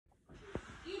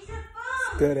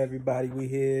good, everybody? We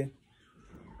here.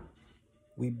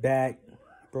 We back.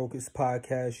 Brokest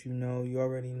Podcast, you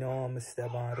already know I'm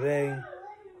Esteban Rey,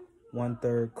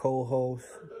 1/3 co-host.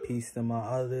 Peace to my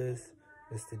others.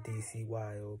 It's the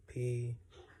DCYOP.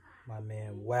 My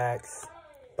man Wax.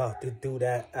 About to do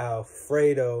that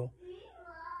Alfredo.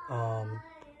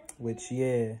 Which,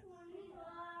 yeah.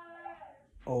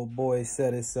 Old boy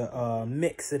said it's a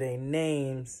mix of their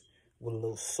names with a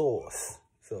little sauce.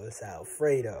 So it's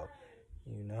Alfredo,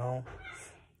 And,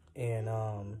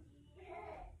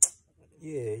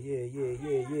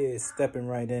 yeah. Stepping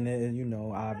right in it,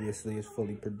 obviously it's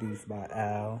fully produced by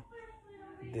Al.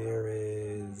 There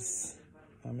is,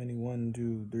 how many? 1,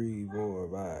 2, 3, 4,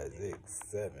 5, 6,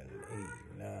 7, 8,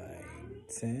 9,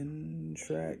 10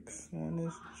 tracks on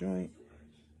this joint.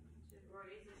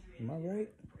 Am I right?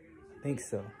 I think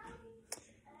so.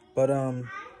 But,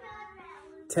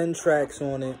 10 tracks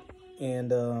on it.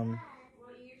 And,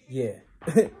 yeah.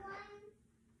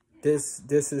 This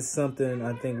is something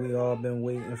I think we all been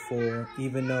waiting for,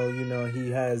 even though, he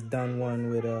has done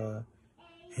one with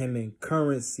him and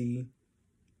Currency.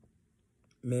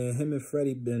 Man, him and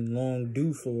Freddie been long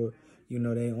due for,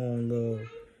 their own little,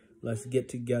 let's get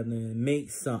together and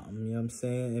make something, you know what I'm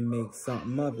saying? And make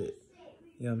something of it.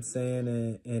 You know what I'm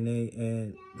saying? And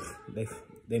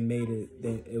they made it,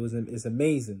 it's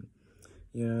amazing.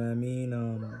 You know what I mean?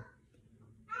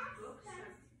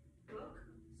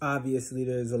 Obviously,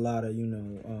 there's a lot of,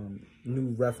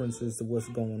 new references to what's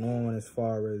going on as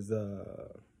far as, a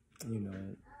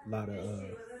lot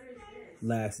of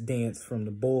Last Dance from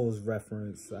the Bulls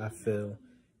reference, I feel.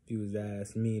 If you was to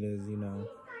ask me, there's,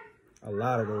 a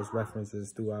lot of those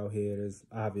references throughout here. There's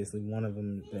obviously one of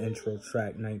them, the intro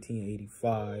track,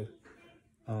 1985.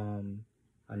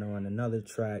 I know on another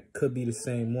track, could be the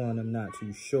same one, I'm not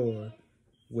too sure,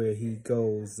 where he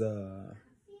goes,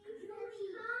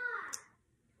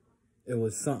 it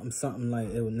was something like,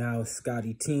 now it's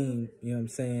Scotty Team, you know what I'm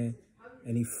saying?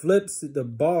 And he flips the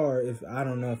bar, I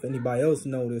don't know if anybody else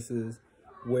notices,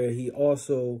 where he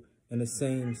also, in the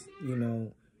same,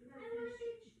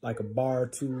 like a bar or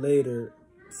two later,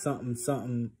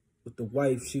 something with the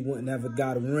wife, she wouldn't ever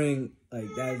got a ring,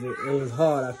 like that. It was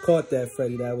hard. I caught that,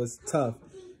 Freddie. That was tough,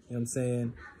 you know what I'm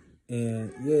saying?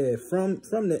 And yeah, from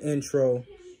the intro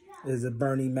is a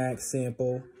Bernie Mac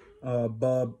sample,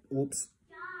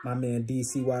 my man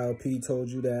DCYLP told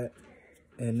you that.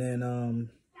 And then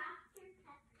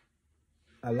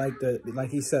I like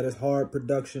he said, it's hard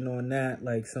production on that,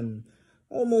 like some,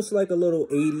 almost like a little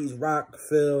 80s rock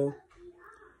feel.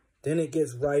 Then it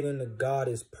gets right into God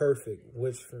is Perfect,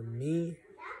 which for me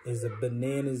is a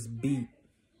bananas beat.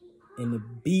 And the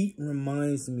beat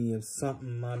reminds me of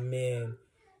something my man,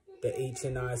 the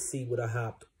HNIC, would have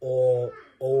hopped all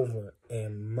over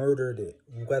and murdered it.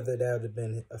 Whether that would have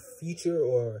been a feature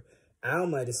or Al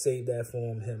might have saved that for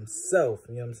him himself.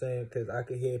 You know what I'm saying? Because I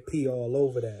could hear P all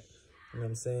over that. You know what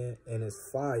I'm saying? And it's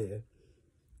fire.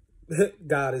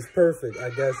 God is Perfect, I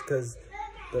guess, because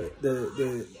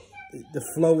the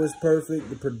flow is perfect.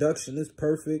 The production is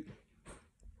perfect.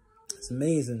 It's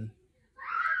amazing.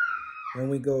 Then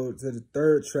we go to the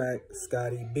third track,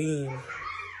 Scotty Beam,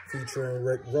 featuring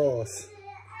Rick Ross.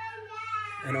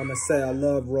 And I'm going to say I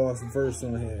love Ross' verse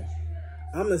on here.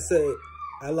 I'm going to say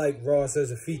I like Ross as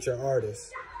a feature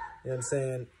artist. You know what I'm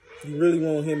saying? You really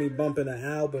won't hear me bumping an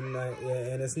album,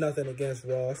 and it's nothing against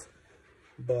Ross.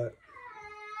 But,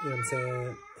 you know what I'm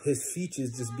saying? His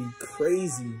features just be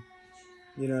crazy.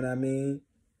 You know what I mean?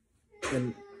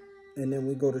 And then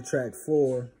we go to track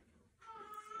 4.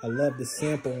 I love the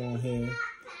sample on here.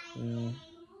 You know,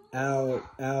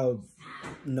 Al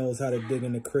knows how to dig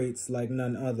in the crates like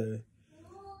none other.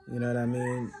 You know what I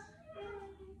mean?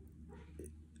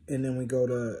 And then we go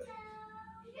to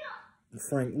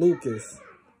Frank Lucas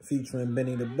featuring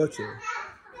Benny the Butcher.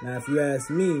 Now, if you ask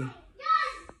me,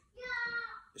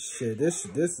 shit, this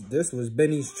was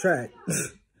Benny's track.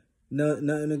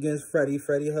 Nothing against Freddie.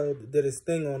 Freddie did his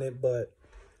thing on it, but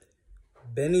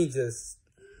Benny just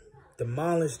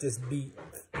demolished this beat.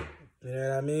 You know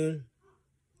what I mean?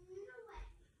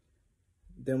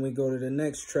 Then we go to the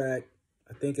next track.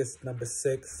 I think it's number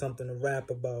 6, Something to Rap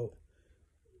About,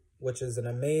 which is an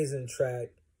amazing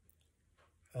track.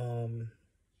 And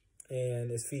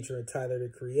it's featuring Tyler, the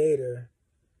Creator,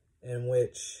 in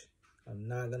which, I'm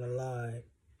not going to lie,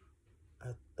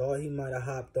 I thought he might have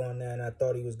hopped on that, and I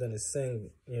thought he was going to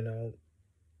sing,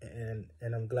 and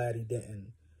I'm glad he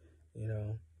didn't,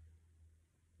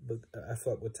 But I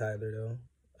fuck with Tyler, though.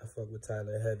 I fuck with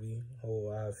Tyler heavy.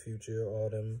 Whole Future, all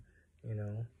them,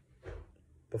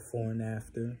 before and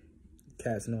after.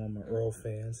 Cats know I'm an Earl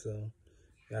fan, so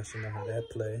y'all should know how that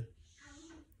play.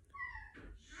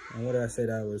 And what did I say?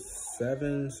 That was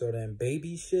 7. So then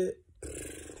Baby Shit.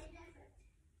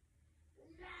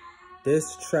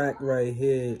 This track right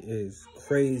here is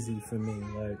crazy for me.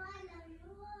 Like,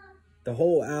 the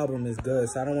whole album is good,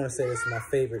 so I don't want to say this is my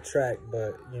favorite track,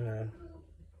 but, you know,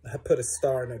 I put a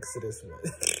star next to this one.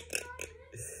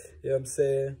 You know what I'm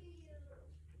saying?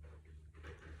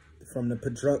 From the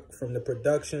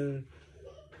production,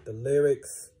 the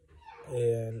lyrics,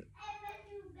 and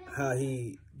how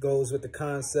he goes with the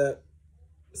concept,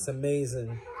 it's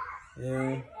amazing, you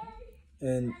know?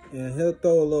 And he'll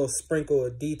throw a little sprinkle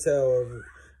of detail of,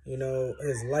 you know,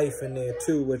 his life in there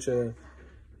too, which will,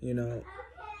 you know,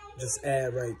 just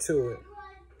add right to it.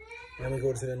 And we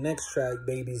go to the next track,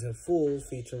 Babies and Fools,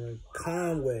 featuring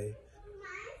Conway,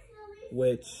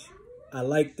 which I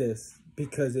like this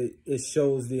because it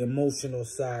shows the emotional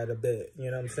side a bit, you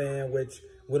know what I'm saying? Which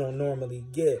we don't normally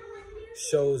get.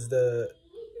 Shows the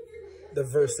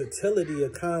versatility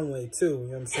of Conway too, you know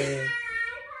what I'm saying?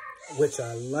 Which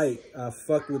I like. I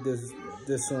fuck with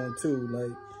this song too,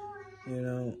 like, you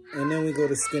know. And then we go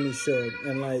to Skinny Suge,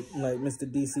 and like Mr.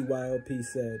 DCYOP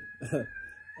said,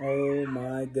 oh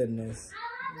my goodness,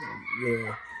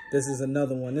 yeah, this is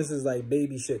another one. This is like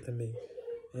baby shit to me,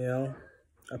 you know.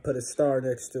 I put a star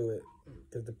next to it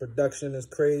because the production is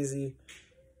crazy,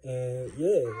 and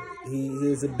yeah, he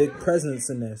is a big presence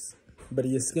in this, but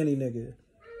he a skinny nigga,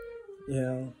 you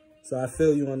know. So I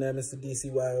feel you on that, Mr.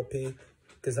 DCYOP,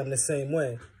 because I'm the same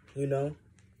way, you know.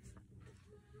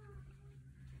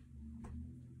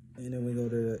 And then we go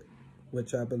to,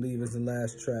 which I believe is the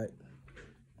last track,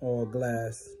 All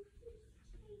Glass.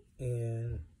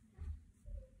 And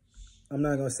I'm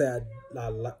not going to say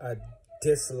I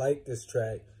dislike this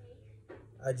track.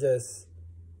 I just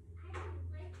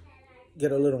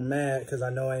get a little mad because I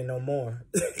know ain't no more.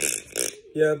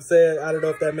 You know what I'm saying? I don't know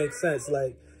if that makes sense.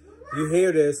 Like, you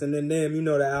hear this and then damn, you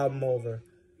know the album over.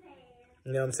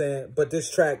 You know what I'm saying? But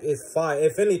this track is fire.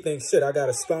 If anything, shit, I got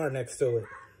a star next to it.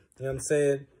 You know what I'm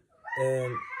saying?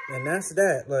 And that's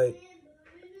that. Like,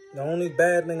 the only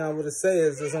bad thing I would say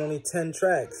is there's only 10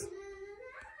 tracks.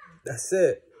 That's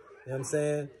it. You know what I'm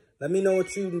saying? Let me know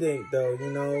what you think, though.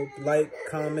 You know, like,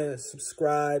 comment,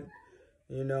 subscribe.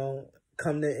 You know,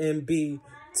 come to MB,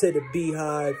 to the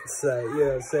Beehive site. You know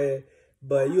what I'm saying?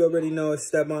 But you already know it's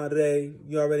Stephon Ray.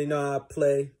 You already know how I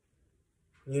play.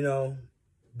 You know,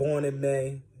 born in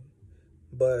May.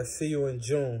 But see you in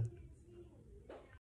June.